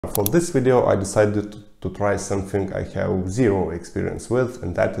For this video I decided to try something I have zero experience with,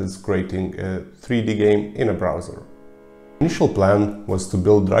 and that is creating a 3D game in a browser. Initial plan was to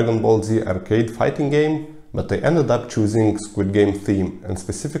build Dragon Ball Z arcade fighting game, but I ended up choosing Squid Game theme, and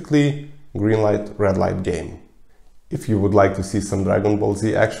specifically green light, red light game. If you would like to see some Dragon Ball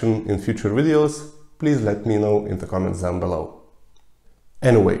Z action in future videos, please let me know in the comments down below.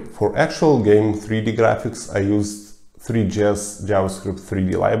 Anyway, for actual game 3D graphics I used Three.js Javascript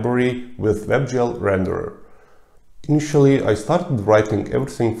 3D library with WebGL renderer. Initially I started writing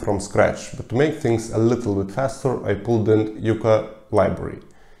everything from scratch, but to make things a little bit faster I pulled in Yuka library.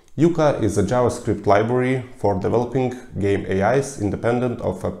 Yuka is a JavaScript library for developing game AIs independent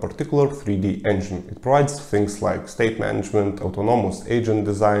of a particular 3D engine. It provides things like state management, autonomous agent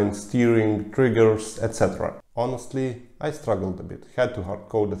design, steering, triggers, etc. Honestly, I struggled a bit, had to hard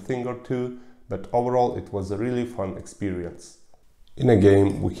code a thing or two, but overall it was a really fun experience. In a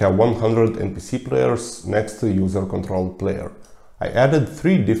game we have 100 NPC players next to user-controlled player. I added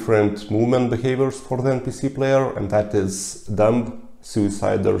 3 different movement behaviors for the NPC player, and that is dumb,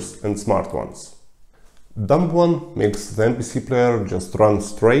 suiciders and smart ones. Dumb one makes the NPC player just run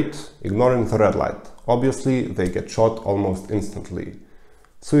straight, ignoring the red light. Obviously they get shot almost instantly.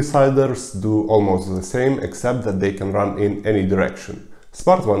 Suiciders do almost the same, except that they can run in any direction.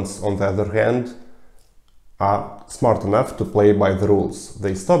 Smart ones, on the other hand, are smart enough to play by the rules.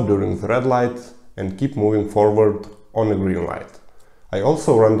 They stop during the red light and keep moving forward on a green light. I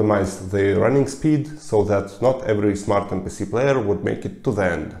also randomized the running speed so that not every smart NPC player would make it to the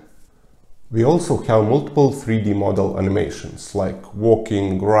end. We also have multiple 3D model animations, like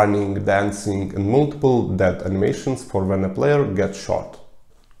walking, running, dancing, and multiple dead animations for when a player gets shot.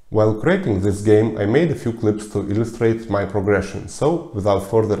 While creating this game, I made a few clips to illustrate my progression, so without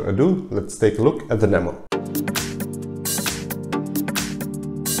further ado, let's take a look at the demo.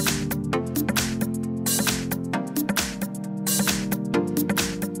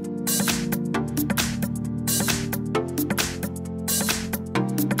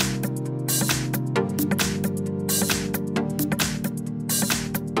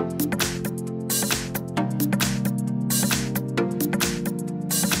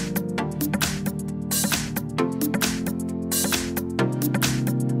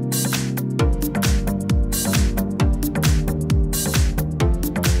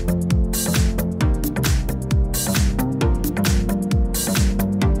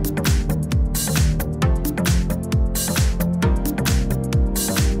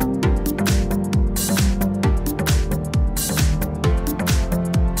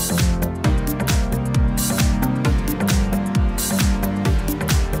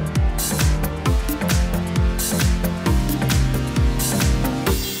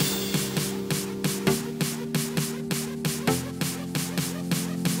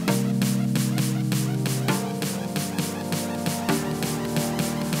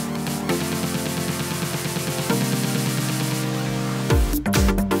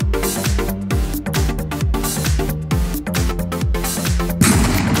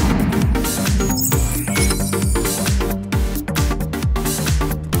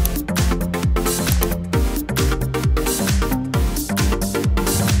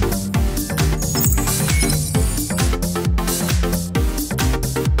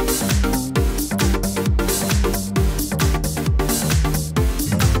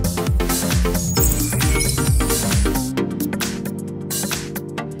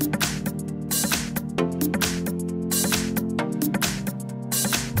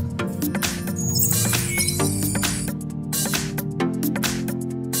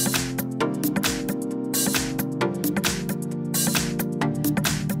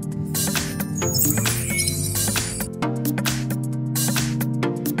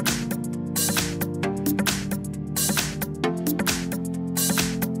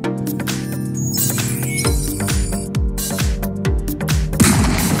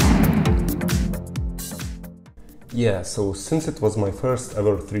 Yeah, so since it was my first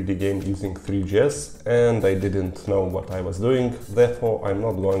ever 3D game using Three.js and I didn't know what I was doing, therefore I'm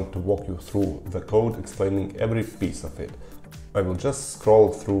not going to walk you through the code explaining every piece of it. I will just scroll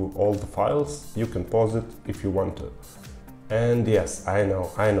through all the files. You can pause it if you want to. And yes, I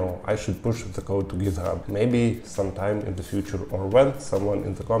know, I should push the code to GitHub, maybe sometime in the future or when someone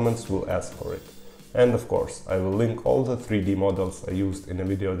in the comments will ask for it. And of course, I will link all the 3D models I used in a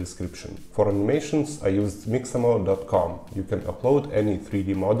video description. For animations, I used mixamo.com. You can upload any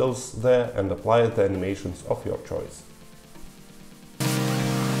 3D models there and apply the animations of your choice.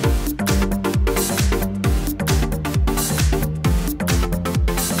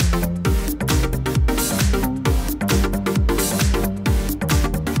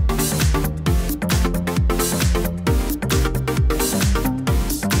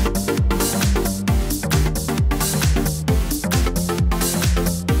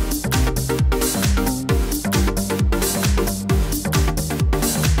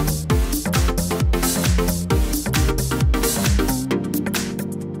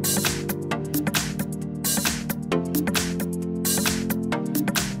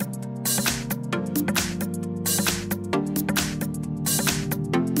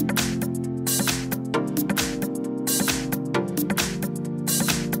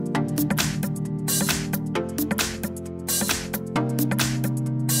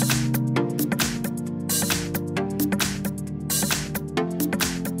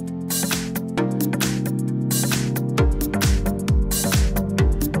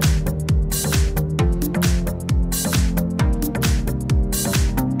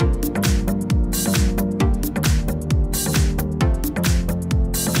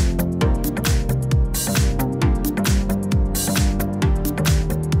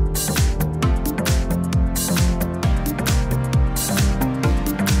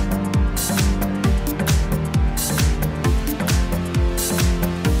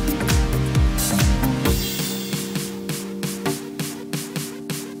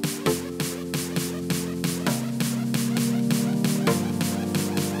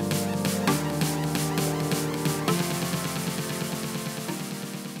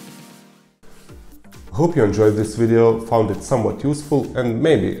 Hope you enjoyed this video, found it somewhat useful and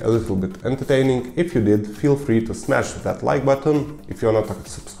maybe a little bit entertaining. If you did, feel free to smash that like button. If you're not a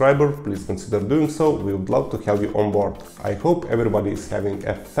subscriber, please consider doing so. We would love to have you on board. I hope everybody is having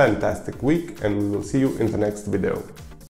a fantastic week and we will see you in the next video.